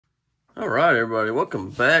All right, everybody, welcome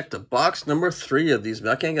back to box number 3 of these.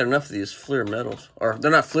 I can't get enough of these Fleer Metals. Or,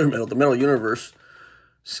 they're not Fleer Metal, the Metal Universe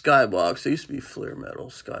Skybox. They used to be Fleer Metal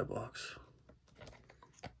Skybox.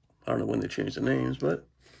 I don't know when they changed the names, but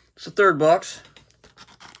it's the 3rd box.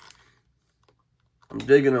 I'm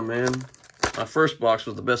digging them, man. My first box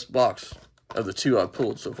was the best box of the 2 I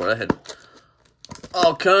pulled so far. I had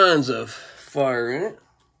all kinds of fire in it.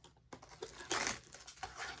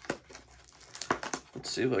 Let's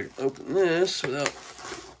see if I can open this without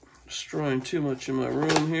destroying too much in my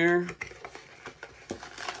room here.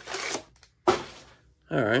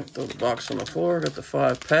 Alright, throw the box on the floor. Got the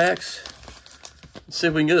 5 packs. Let's see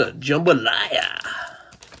if we can get a jambalaya.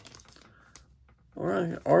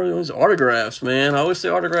 Alright, these autographs, man. I always say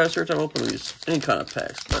autographs every time I open these, any kind of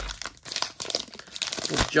packs. But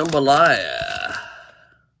jambalaya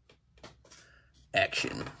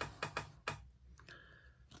action.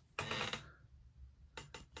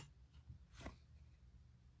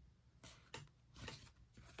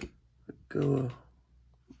 Go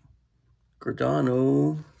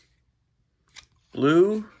Giordano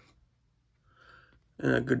blue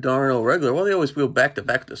and a Giordano regular. Well, they always go back to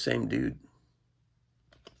back with the same dude.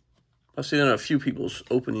 I've seen it on a few people's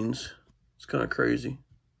openings. It's kind of crazy.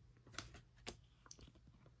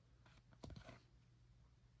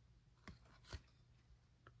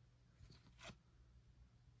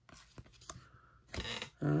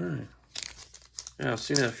 All right. Yeah, I've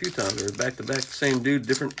seen that a few times. They're back to back, the same dude,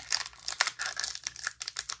 different.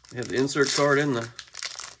 You have the insert card and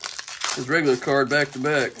his regular card back to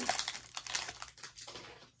back.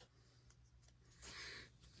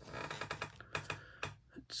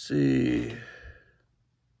 Let's see.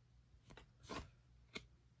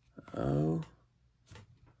 Oh.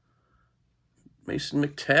 Mason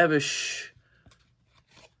McTavish.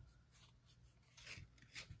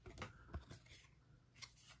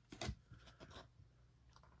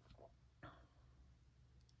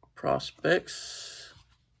 Prospects.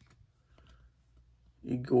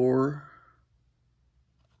 Igor.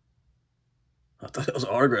 I thought that was an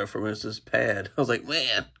autograph from his pad. I was like,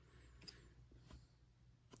 man.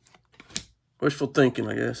 Wishful thinking,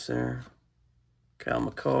 I guess, there. Cal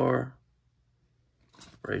McCarr.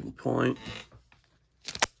 Braden Point.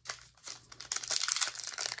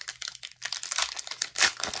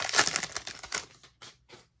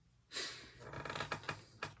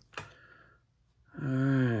 All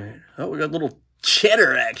right. Oh, we got a little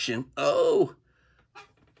cheddar action. Oh.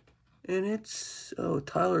 And it's,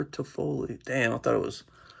 Tyler Toffoli. Damn, I thought it was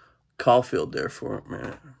Caulfield there for a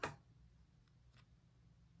minute.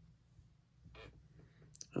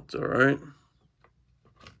 That's all right.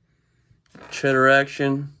 Cheddar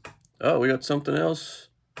action. Oh, we got something else.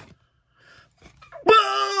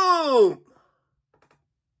 Boom!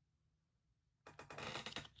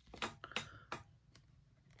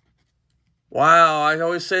 Wow, I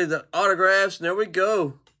always say the autographs, and there we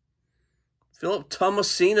go. Philip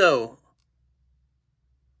Tomasino.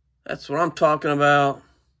 That's what I'm talking about.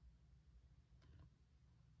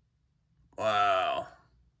 Wow.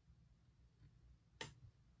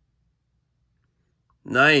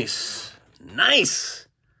 Nice. Nice.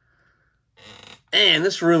 And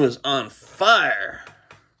this room is on fire.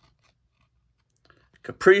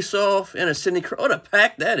 Kaprizov and a Sidney Crosby. What a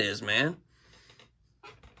pack that is, man.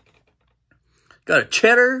 Got a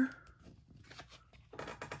cheddar.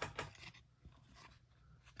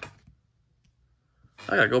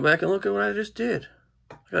 I gotta go back and look at what I just did.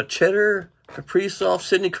 I got cheddar, Kaprizov,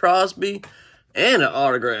 Sidney Crosby, and an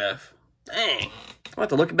autograph. Dang. I'm about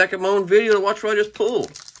to look back at my own video to watch what I just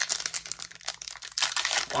pulled.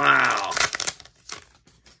 Wow.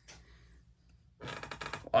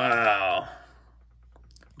 Wow.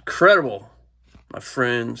 Incredible, my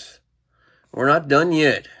friends. We're not done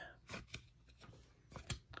yet.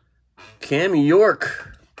 Cam York.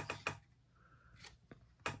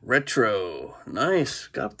 Retro. Nice.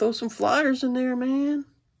 Got to throw some flyers in there, man.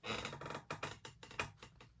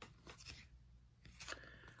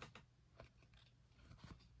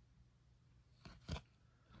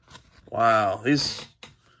 Wow. These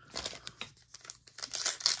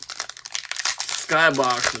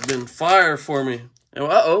Skybox has been fire for me. And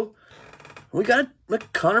uh-oh. We got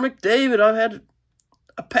Connor McDavid. I've had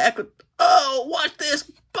a pack with... Oh, watch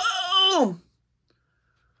this. Boom!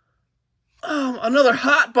 Another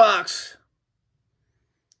HOTBOX.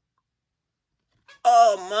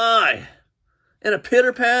 Oh, my. And a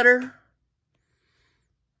pitter-patter.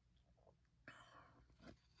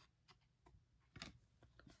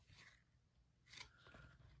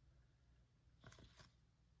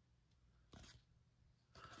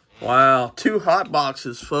 Wow, 2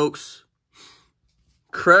 HOTBOXes, folks.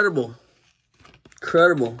 Incredible.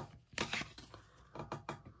 Incredible.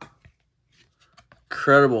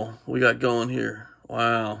 Incredible. We got going here.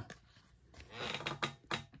 Wow.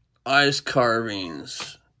 Ice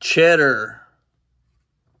carvings. Cheddar.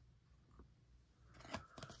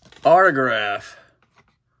 Autograph.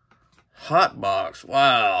 HOTBOX.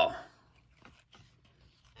 Wow.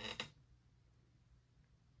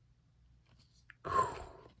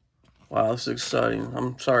 Wow, this is exciting.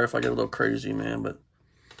 I'm sorry if I get a little crazy, man, but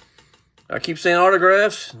I keep saying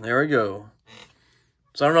autographs. There we go.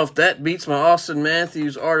 So I don't know if that beats my Austin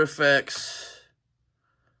Matthews artifacts,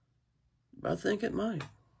 but I think it might.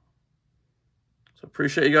 So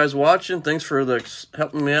appreciate you guys watching. Thanks for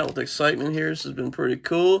helping me out with the excitement here. This has been pretty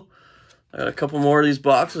cool. I got a couple more of these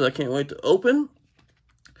boxes I can't wait to open.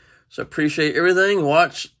 So appreciate everything.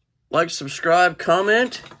 Watch, like, subscribe,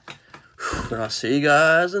 comment. And I'll see you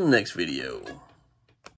guys in the next video.